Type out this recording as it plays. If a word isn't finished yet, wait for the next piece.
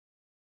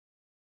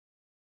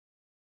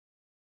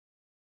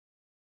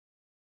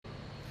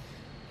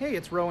Hey,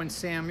 it's Rowan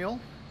Samuel,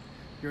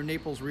 your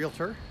Naples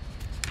realtor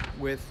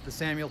with the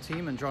Samuel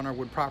team and John R.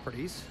 Wood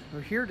Properties.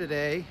 We're here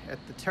today at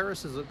the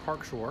Terraces at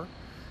Park Shore.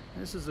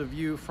 And this is a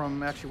view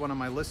from actually one of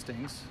my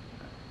listings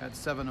at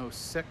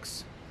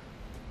 706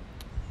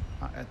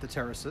 at the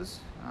Terraces.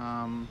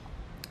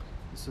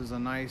 This is a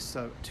nice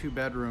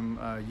two-bedroom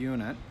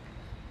unit,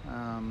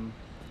 and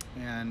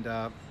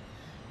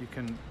you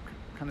can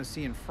kind of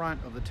see in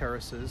front of the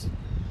Terraces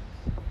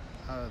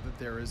that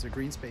there is a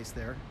green space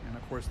there, and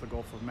of course the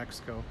Gulf of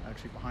Mexico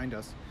actually behind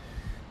us.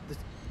 The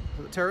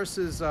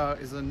Terraces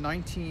is a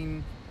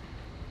 19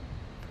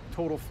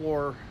 total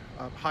floor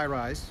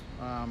high-rise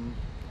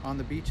on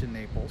the beach in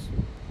Naples.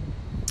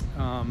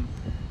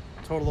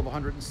 Total of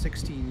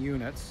 116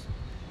 units,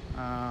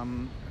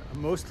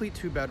 mostly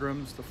two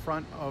bedrooms. The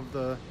front of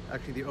the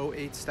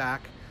 08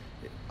 stack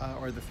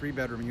are the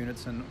three-bedroom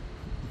units, and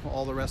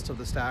all the rest of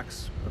the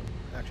stacks,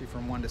 actually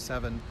from 1 to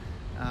 7,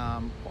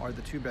 are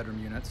the two-bedroom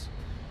units.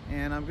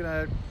 And I'm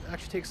gonna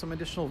actually take some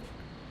additional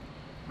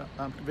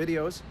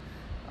videos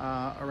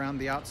around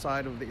the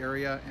outside of the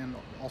area and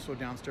also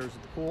downstairs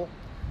at the pool.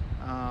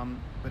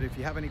 But if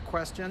you have any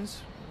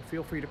questions,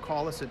 feel free to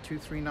call us at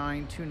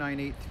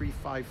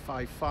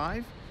 239-298-3555.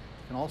 You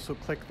can also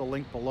click the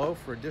link below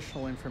for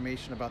additional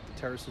information about the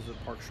Terraces at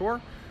Park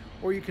Shore,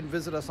 or you can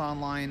visit us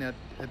online at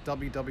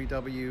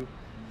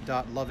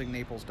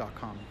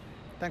www.lovingnaples.com.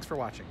 Thanks for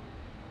watching.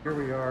 Here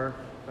we are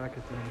back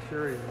at the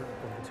interior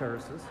of the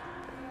Terraces.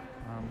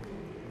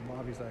 The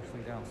lobby's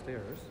actually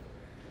downstairs,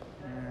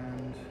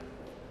 and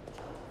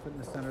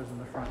fitness center's in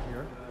the front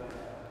here.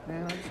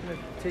 And I'm just going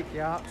to take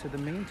you out to the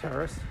main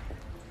terrace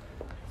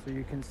so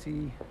you can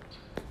see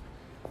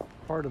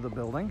part of the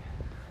building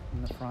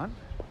in the front.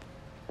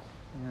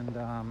 And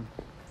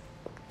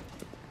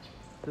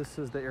this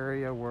is the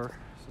area where,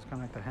 this is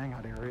kind of like the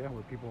hangout area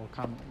where people will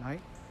come at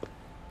night.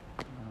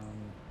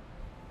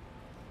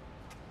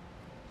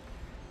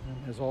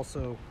 And there's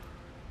also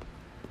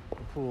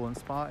the pool and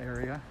spa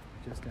area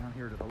just down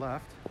here to the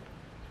left.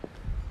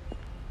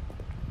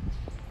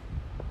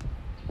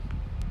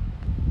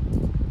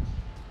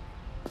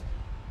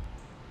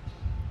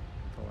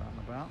 Go out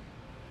and about.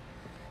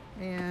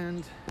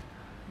 And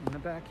in the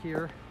back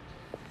here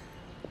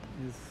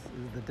is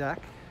the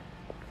deck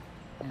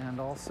and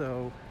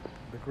also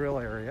the grill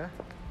area.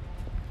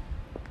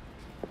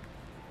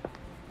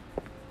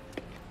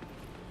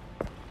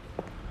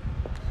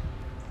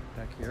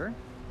 Back here.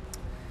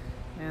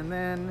 And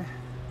then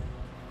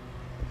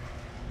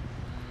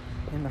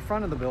in the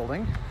front of the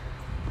building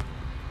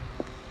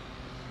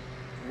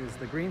is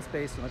the green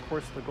space and of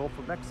course the Gulf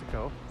of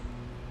Mexico,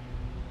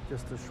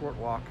 just a short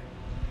walk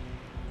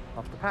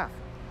up the path.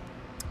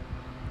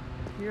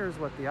 Here's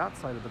what the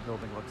outside of the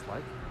building looks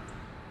like.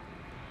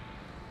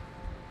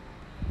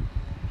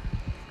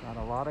 It's got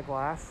a lot of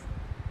glass,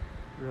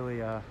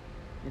 really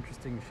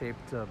interesting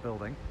shaped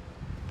building.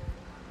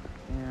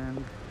 And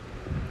of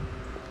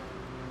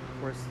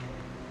course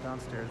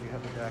downstairs you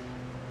have the deck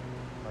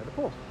by the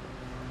pool.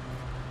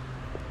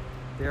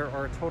 There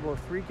are a total of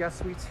 3 guest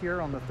suites here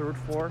on the 3rd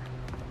floor,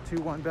 2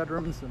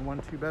 one-bedrooms and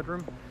 1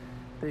 two-bedroom.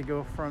 They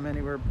go from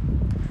anywhere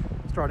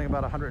starting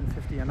about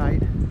 $150 a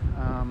night,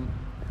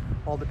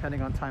 all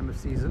depending on time of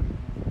season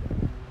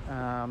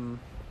and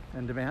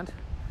demand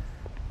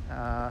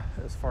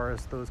as far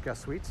as those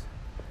guest suites.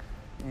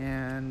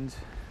 And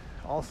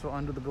also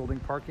under the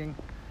building parking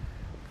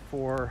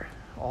for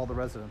all the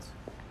residents.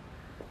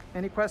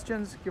 Any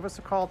questions, give us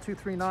a call,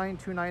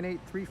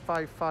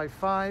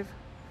 239-298-3555,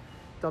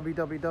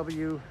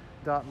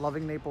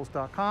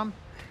 www.lovingnaples.com.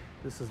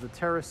 This is the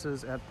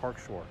Terraces at Park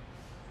Shore.